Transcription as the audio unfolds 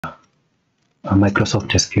a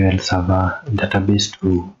Microsoft SQL Server database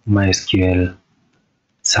to MySQL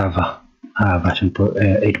Server version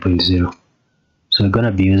 8.0. So we're going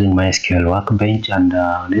to be using MySQL Workbench, and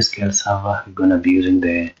on SQL Server we're going to be using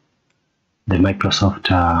the Microsoft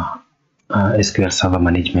SQL Server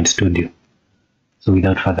Management Studio. So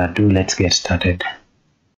without further ado, let's get started.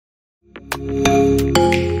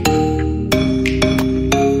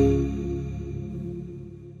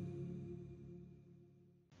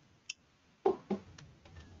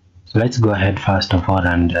 So let's go ahead first of all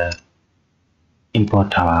and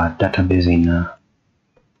import our database in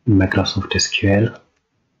Microsoft SQL.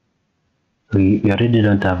 We already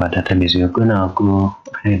don't have a database. We're gonna go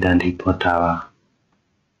ahead and import our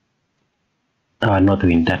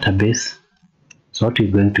Northwind database. So what we're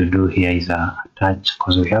going to do here is attach,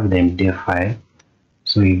 because we have the MDF file.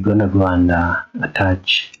 So we're gonna go and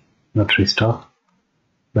attach, not restore,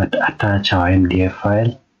 but attach our MDF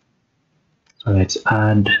file. So let's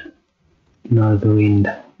add Northwind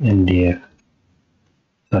MDF.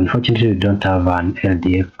 So unfortunately we don't have an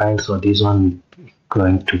LDF file, so this one is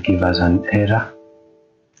going to give us an error.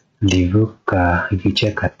 And if you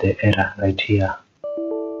check at the error right here,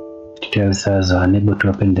 it tells us unable to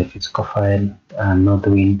open the physical file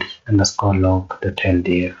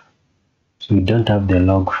Northwind_log.ldf. So we don't have the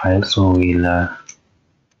log file, so we're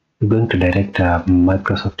going to direct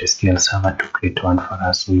Microsoft SQL Server to create one for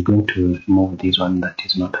us. So we're going to remove this one that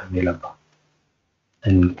is not available.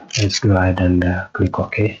 And let's go ahead and click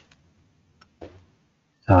OK.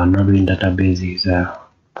 So our Northwind database is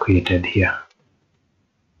created here.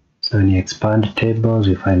 So when you expand tables,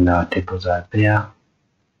 we find our tables are there.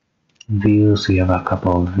 Views, we have a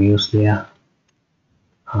couple of views there.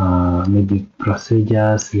 Maybe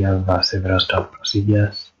procedures, we have several stock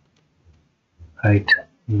procedures. Right,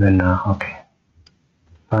 even okay.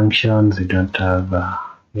 Functions, we don't have,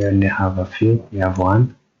 we only have a few, we have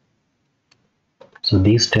one. So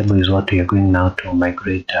this table is what we are going now to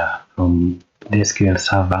migrate from the SQL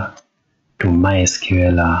Server to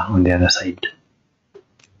MySQL on the other side,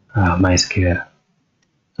 MySQL.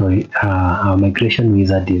 So our migration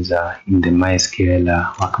wizard is in the MySQL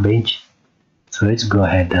Workbench. So let's go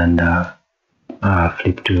ahead and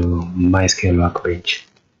flip to MySQL Workbench.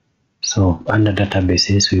 So under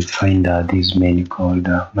databases, we find this menu called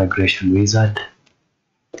Migration Wizard.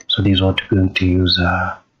 So this is what we're going to use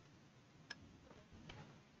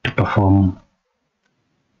to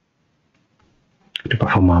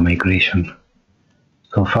perform our migration.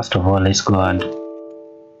 So first of all, let's go and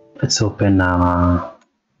let's open our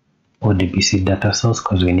ODBC data source,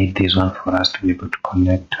 because we need this one for us to be able to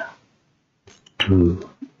connect to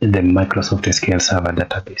the Microsoft SQL Server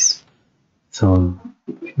database. So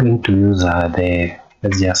we're going to use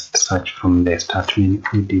let's just search from the start menu,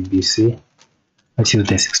 ODBC. Let's use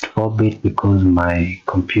the 64-bit because my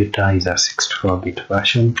computer is a 64-bit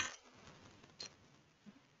version.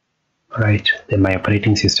 Right, my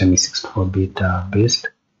operating system is 64-bit based.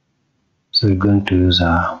 So we're going to use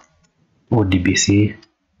ODBC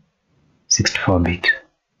 64-bit.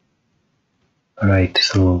 Right,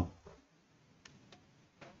 so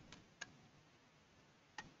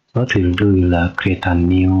what we'll do, we'll create a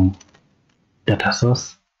new data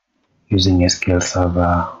source using SQL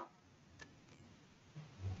Server.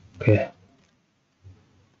 Okay,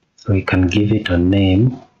 so we can give it a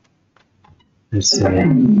name. Let's say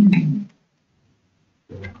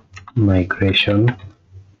migration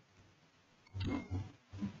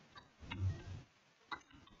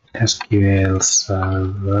SQL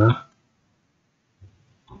Server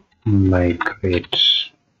migrate.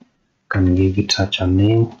 Can give it such a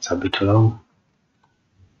name. It's a bit long.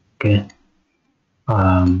 Okay.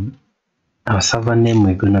 Our server name,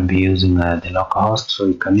 we're going to be using the localhost, so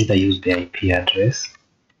you can either use the IP address.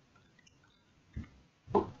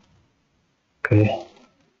 Okay.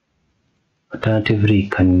 Alternatively, you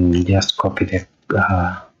can just copy the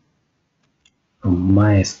from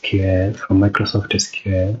MySQL, from Microsoft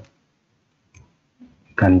SQL.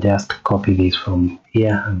 You can just copy this from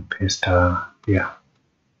here and paste here.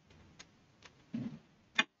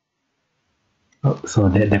 So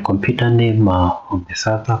the computer name of the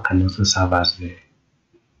server can also serve as the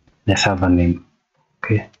server name.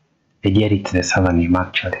 Okay, here it's the server name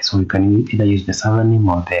actually. So you can either use the server name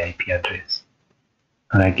or the IP address.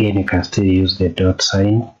 And again, you can still use the dot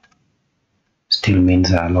sign. Still means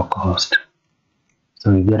localhost.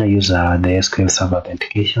 So we're gonna use the SQL Server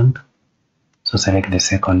authentication. So select the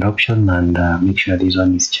second option and make sure this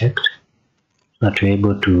one is checked, so that we're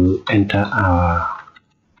able to enter our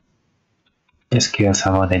SQL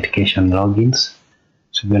Server authentication logins.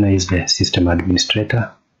 So we're going to use the system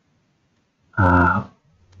administrator.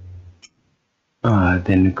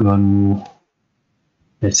 Then go,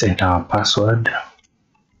 let's enter our password,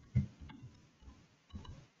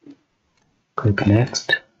 click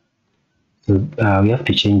next. So we have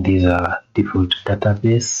to change this default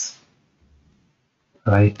database,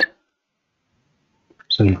 right?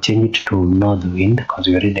 So we'll change it to Northwind because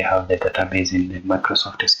we already have the database in the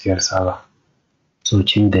Microsoft SQL Server. So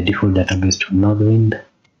change the default database to Northwind,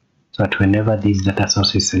 so that whenever this data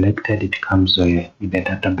source is selected, it comes with the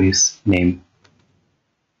database name.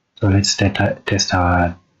 So let's test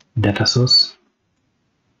our data source.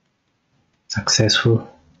 Successful.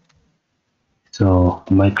 So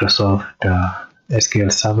Microsoft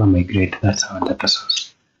SQL Server Migrate, that's our data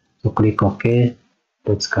source. So click OK.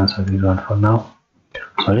 Let's cancel this one for now.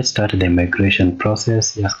 So let's start the migration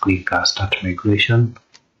process. Just click Start Migration.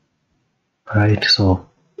 Right, so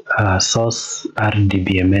source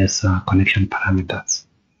RDBMS connection parameters.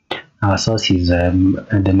 Our source is the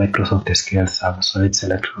Microsoft SQL Server, so let's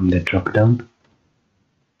select from the drop down.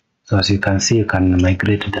 So as you can see, you can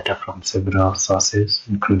migrate data from several sources,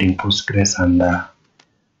 including Postgres and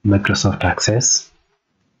Microsoft Access,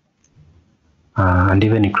 and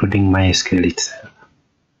even including MySQL itself.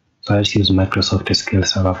 So let's use Microsoft SQL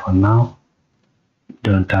Server for now.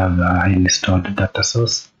 Don't have installed data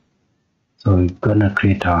source. So we're gonna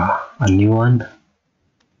create a new one.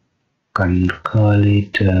 Can call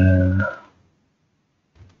it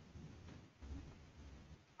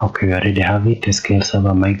okay, we already have it, SQL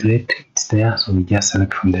Server Migrate. It's there, so we just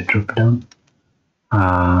select from the drop down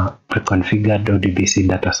pre-configured ODBC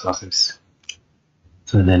data sources.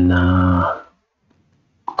 So then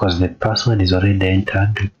because the password is already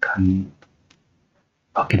entered, we can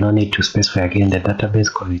no need to specify again the database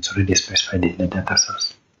because it's already specified in the data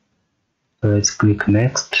source. So let's click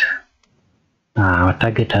next. Our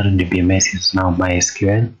target RDBMS is now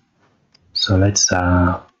MySQL. So let's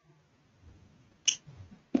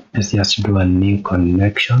just do a new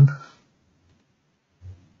connection.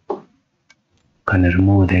 Can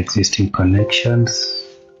remove the existing connections.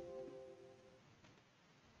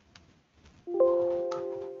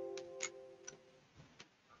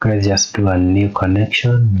 Okay, just do a new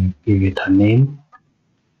connection. Give it a name.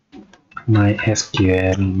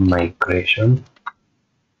 MySQL Migration.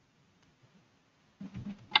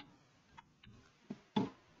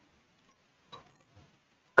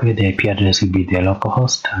 Okay, the IP address will be the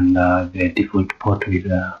localhost and the default port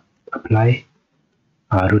will apply.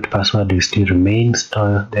 Our root password will still remain.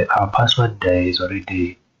 So our password is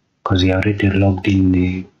already, because we are already logged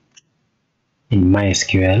in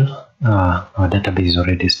MySQL. Our database is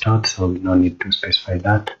already stored, so we don't need to specify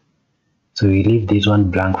that. So we leave this one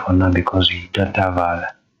blank for now because we don't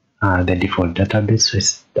have the default database.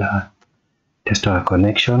 Let's test our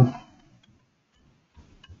connection.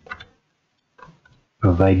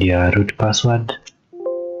 Provide your root password.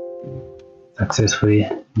 Successfully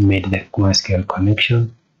made the MySQL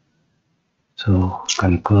connection. So you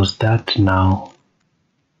can close that. Now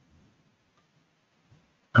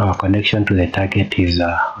our connection to the target is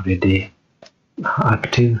already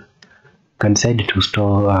active. You can decide to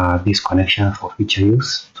store this connection for future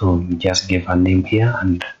use. So you just give a name here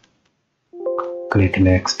and click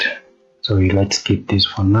next. So let's keep this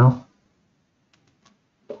for now.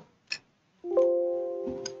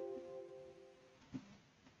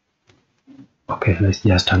 Okay, let's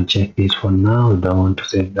just uncheck this for now. We don't want to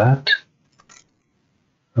save that.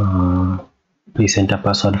 Please enter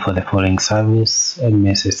password for the following service,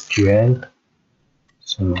 MS SQL.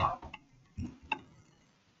 So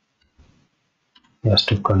just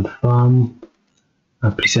to confirm,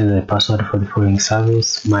 please enter the password for the following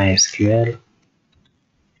service, MySQL.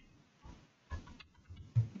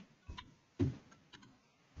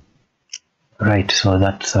 Right, so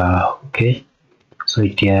that's okay. So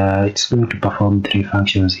it's going to perform three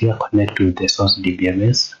functions here: connect with the source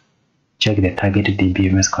DBMS, check the target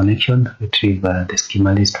DBMS connection, retrieve the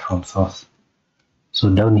schema list from source. So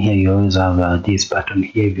down here you always have this button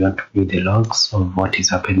here if you want to view the logs of what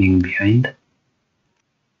is happening behind.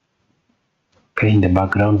 Okay, in the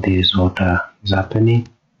background there is what is happening,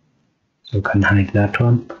 so you can hide that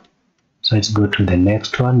one. So let's go to the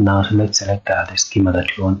next one. Now let's select the schema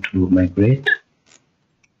that you want to migrate.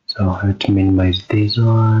 So let's minimize this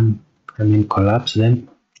one, collapse them.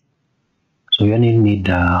 So you only need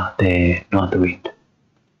the Northwind.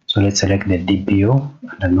 So let's select the DBO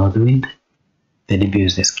and the Northwind. The DBO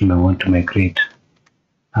is the schema I want to migrate.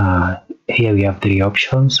 Here we have three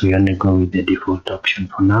options. We only go with the default option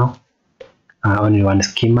for now. Only one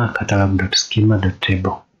schema,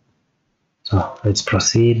 catalog.schema.table. So let's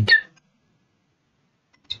proceed.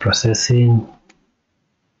 It's processing.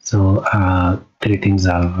 So three things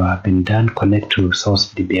have been done: connect to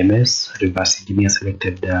source DBMS, reverse engineer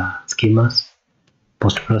selected schemas,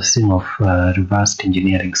 post-processing of reversed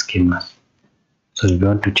engineering schemas. So if you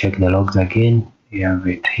want to check the logs again, you have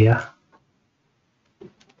it here.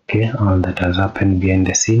 Okay, all that has happened behind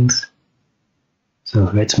the scenes. So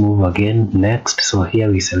let's move again next. So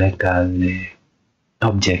here we select the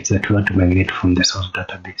objects that we want to migrate from the source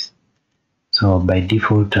database. So by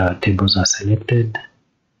default, tables are selected.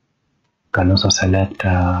 You can also select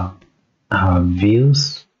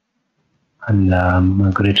views and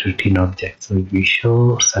migrate routine objects. So if we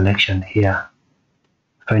show selection here,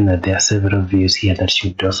 find that there are several views here that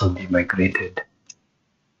should also be migrated.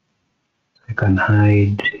 So you can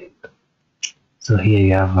hide. So here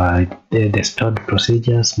you have the stored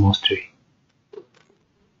procedures mostly,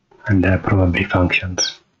 and probably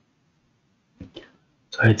functions.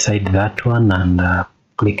 So let's hide that one and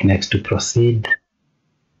click next to proceed.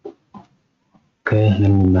 Okay, let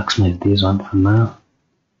me maximize this one for now.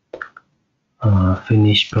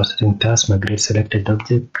 Finish processing task, migrate selected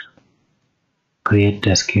object, create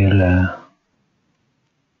SQL,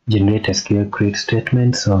 generate SQL create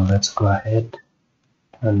statement. So let's go ahead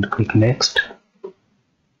and click next.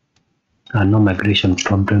 No migration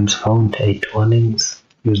problems found, 8 warnings.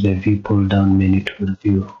 Use the view pull down menu to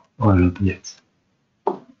view all objects.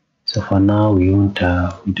 So for now we don't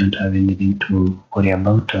have anything to worry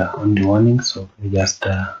about, only warnings. So we just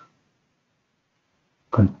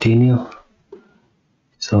continue.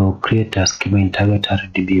 So create a schema in target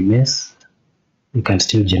RDBMS. You can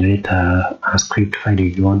still generate a script file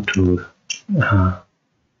if you want to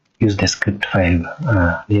use the script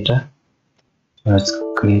file later. Let's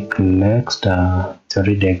click next. It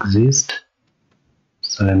already exists.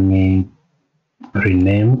 So let me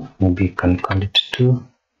rename. Maybe you can call it 2.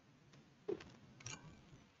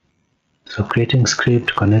 So creating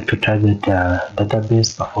script, connect to target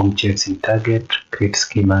database, perform checks in target, create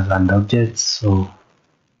schemas and objects. So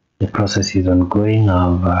the process is ongoing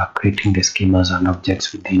of creating the schemas and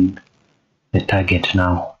objects within the target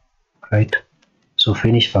now, right? So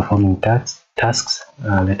finish performing tasks.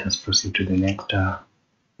 Let us proceed to the next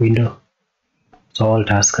window. So all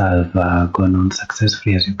tasks have gone on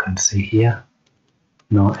successfully, as you can see here.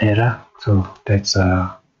 No error. So that's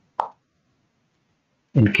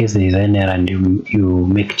in case there is an error and you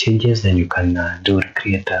make changes, then you can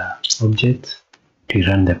recreate objects to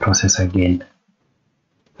run the process again.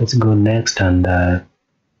 Let's go next and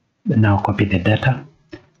now copy the data.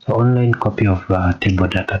 So online copy of table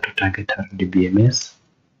data to target RDBMS.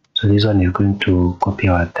 So this one is going to copy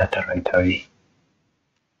our data right away,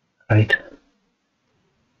 right?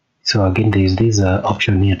 So again, there is this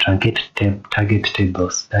option here, target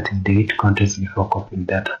tables, that is delete contents before copying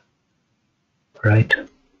data, right?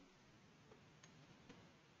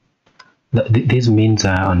 This means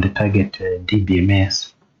on the target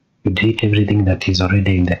DBMS, you delete everything that is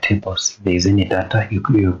already in the tables. If there is any data, you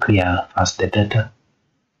clear first the data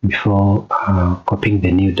before copying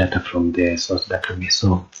the new data from the source database.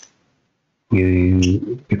 So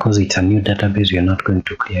because it's a new database, we are not going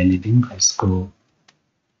to clear anything. Let's go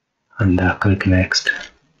and click next.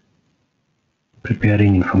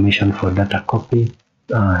 Preparing information for data copy.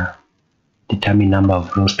 Determine number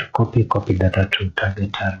of rows to copy data to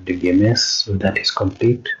target RDBMS. So that is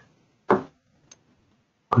complete.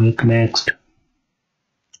 Click next.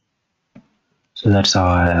 So that's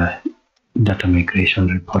our data migration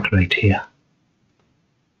report right here,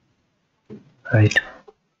 right?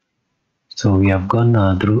 So we have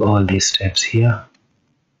gone through all these steps here.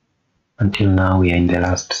 Until now, we are in the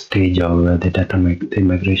last stage of the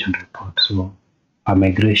migration report. So our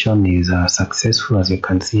migration is successful. As you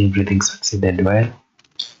can see, everything succeeded well.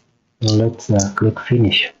 Now let's click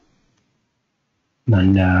finish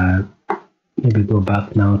and maybe go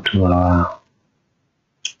back now to our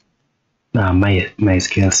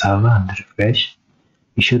MySQL Server and refresh.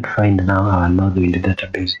 You should find now our node in the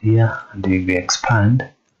database here, and if we expand,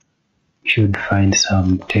 you should find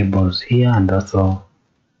some tables here, and also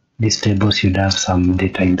these tables should have some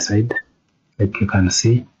data inside, like you can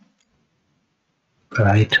see,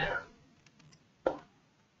 right?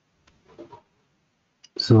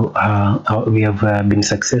 So we have been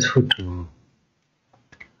successful to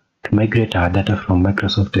migrate our data from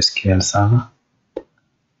Microsoft SQL Server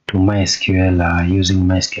to MySQL using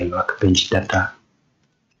MySQL Workbench data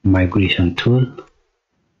migration tool.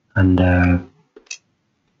 And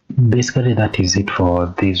basically that is it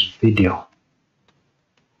for this video.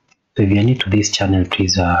 So if you are new to this channel,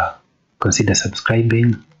 please consider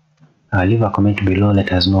subscribing. Leave a comment below,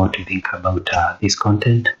 let us know what you think about this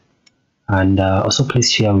content. And also please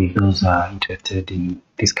share with those interested in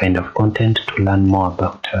this kind of content to learn more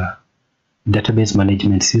about database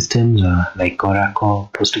management systems like Oracle,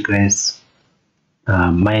 Postgres,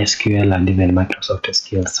 MySQL, and even Microsoft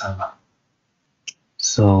SQL Server.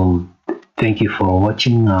 So thank you for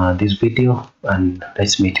watching this video, and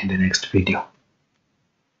let's meet in the next video.